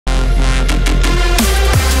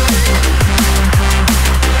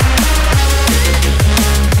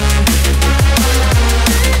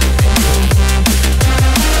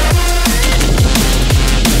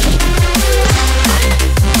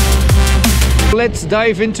Let's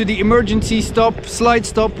dive into the emergency stop, slide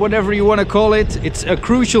stop, whatever you want to call it. It's a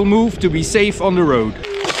crucial move to be safe on the road.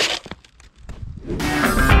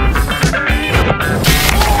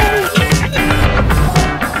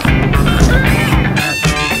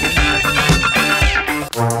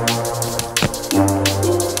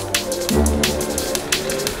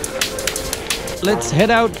 Let's head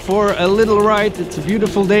out for a little ride. It's a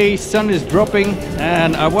beautiful day, sun is dropping,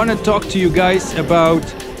 and I want to talk to you guys about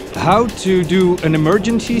how to do an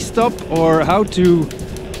emergency stop or how to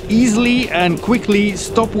easily and quickly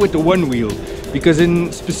stop with the one wheel. Because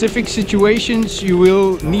in specific situations you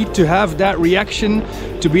will need to have that reaction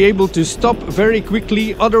to be able to stop very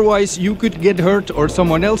quickly, otherwise you could get hurt or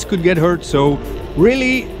someone else could get hurt. So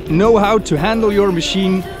really know how to handle your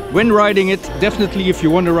machine when riding it, definitely if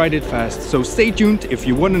you want to ride it fast. So stay tuned if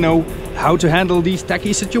you want to know how to handle these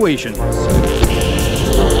tacky situations.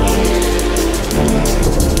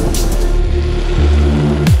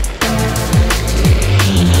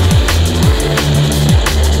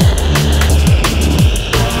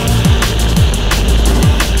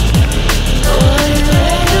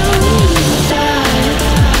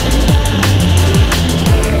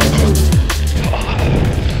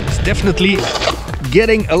 Definitely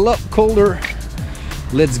getting a lot colder.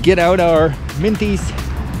 Let's get out our minties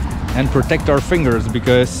and protect our fingers,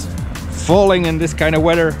 because falling in this kind of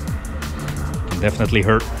weather can definitely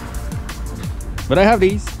hurt. But I have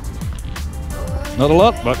these. Not a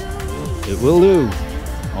lot, but it will do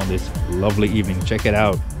on this lovely evening. Check it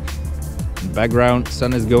out. In the background,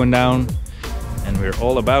 sun is going down and we're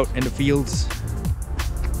all about in the fields.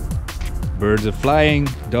 Birds are flying,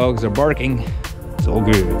 dogs are barking. It's all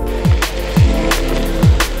good.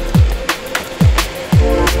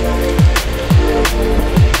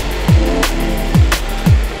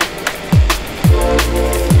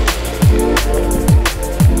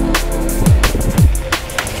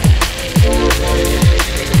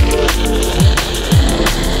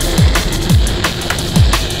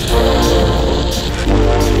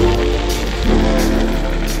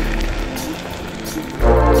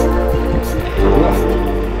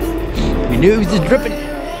 Nose is dripping.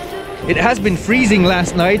 It has been freezing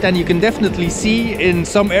last night, and you can definitely see in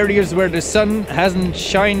some areas where the sun hasn't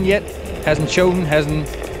shined yet,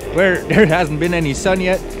 where there hasn't been any sun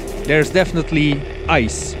yet, there's definitely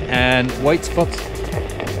ice and white spots.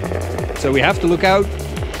 So we have to look out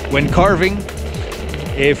when carving.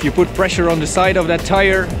 If you put pressure on the side of that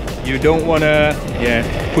tire, you don't want to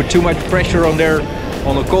put too much pressure on there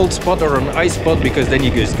on a cold spot or an ice spot, because then you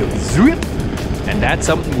just go zoop. And that's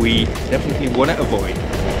something we definitely want to avoid.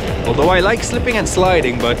 Although I like slipping and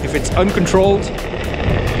sliding, but if it's uncontrolled,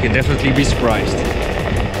 you can definitely be surprised.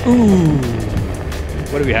 Ooh,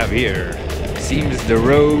 what do we have here? Seems the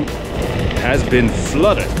road has been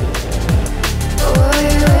flooded.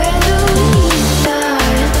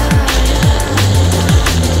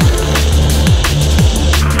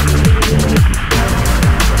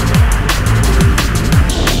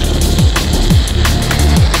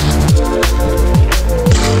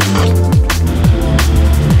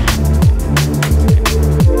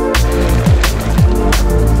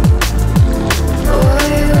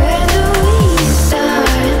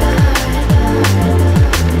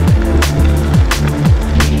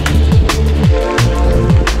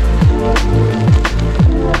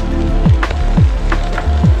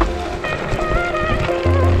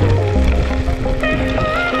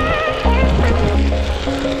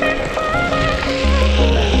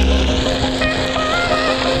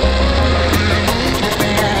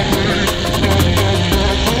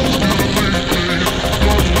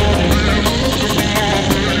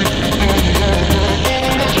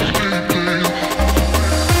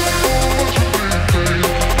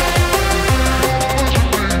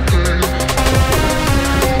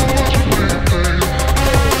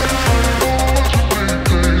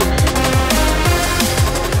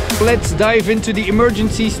 Let's dive into the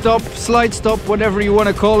emergency stop, slide stop, whatever you want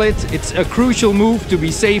to call it. It's a crucial move to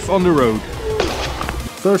be safe on the road.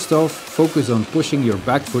 First off, focus on pushing your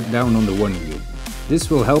back foot down on the one wheel. This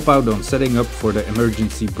will help out on setting up for the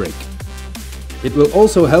emergency brake. It will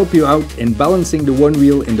also help you out in balancing the one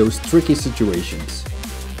wheel in those tricky situations.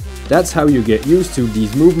 That's how you get used to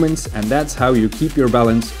these movements, and that's how you keep your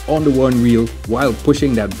balance on the one wheel while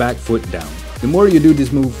pushing that back foot down. The more you do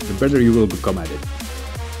this move, the better you will become at it.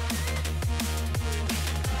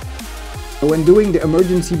 When doing the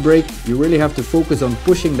emergency brake, you really have to focus on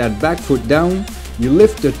pushing that back foot down. You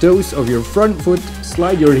lift the toes of your front foot,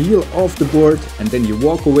 slide your heel off the board, and then you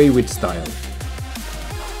walk away with style.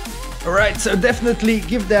 Alright, so definitely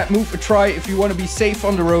give that move a try if you want to be safe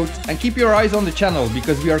on the road, and keep your eyes on the channel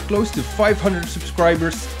because we are close to 500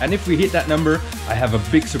 subscribers, and if we hit that number, I have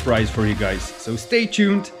a big surprise for you guys. So stay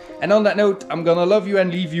tuned, and on that note, I'm gonna love you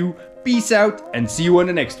and leave you. Peace out and see you on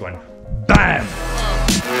the next one. Bam!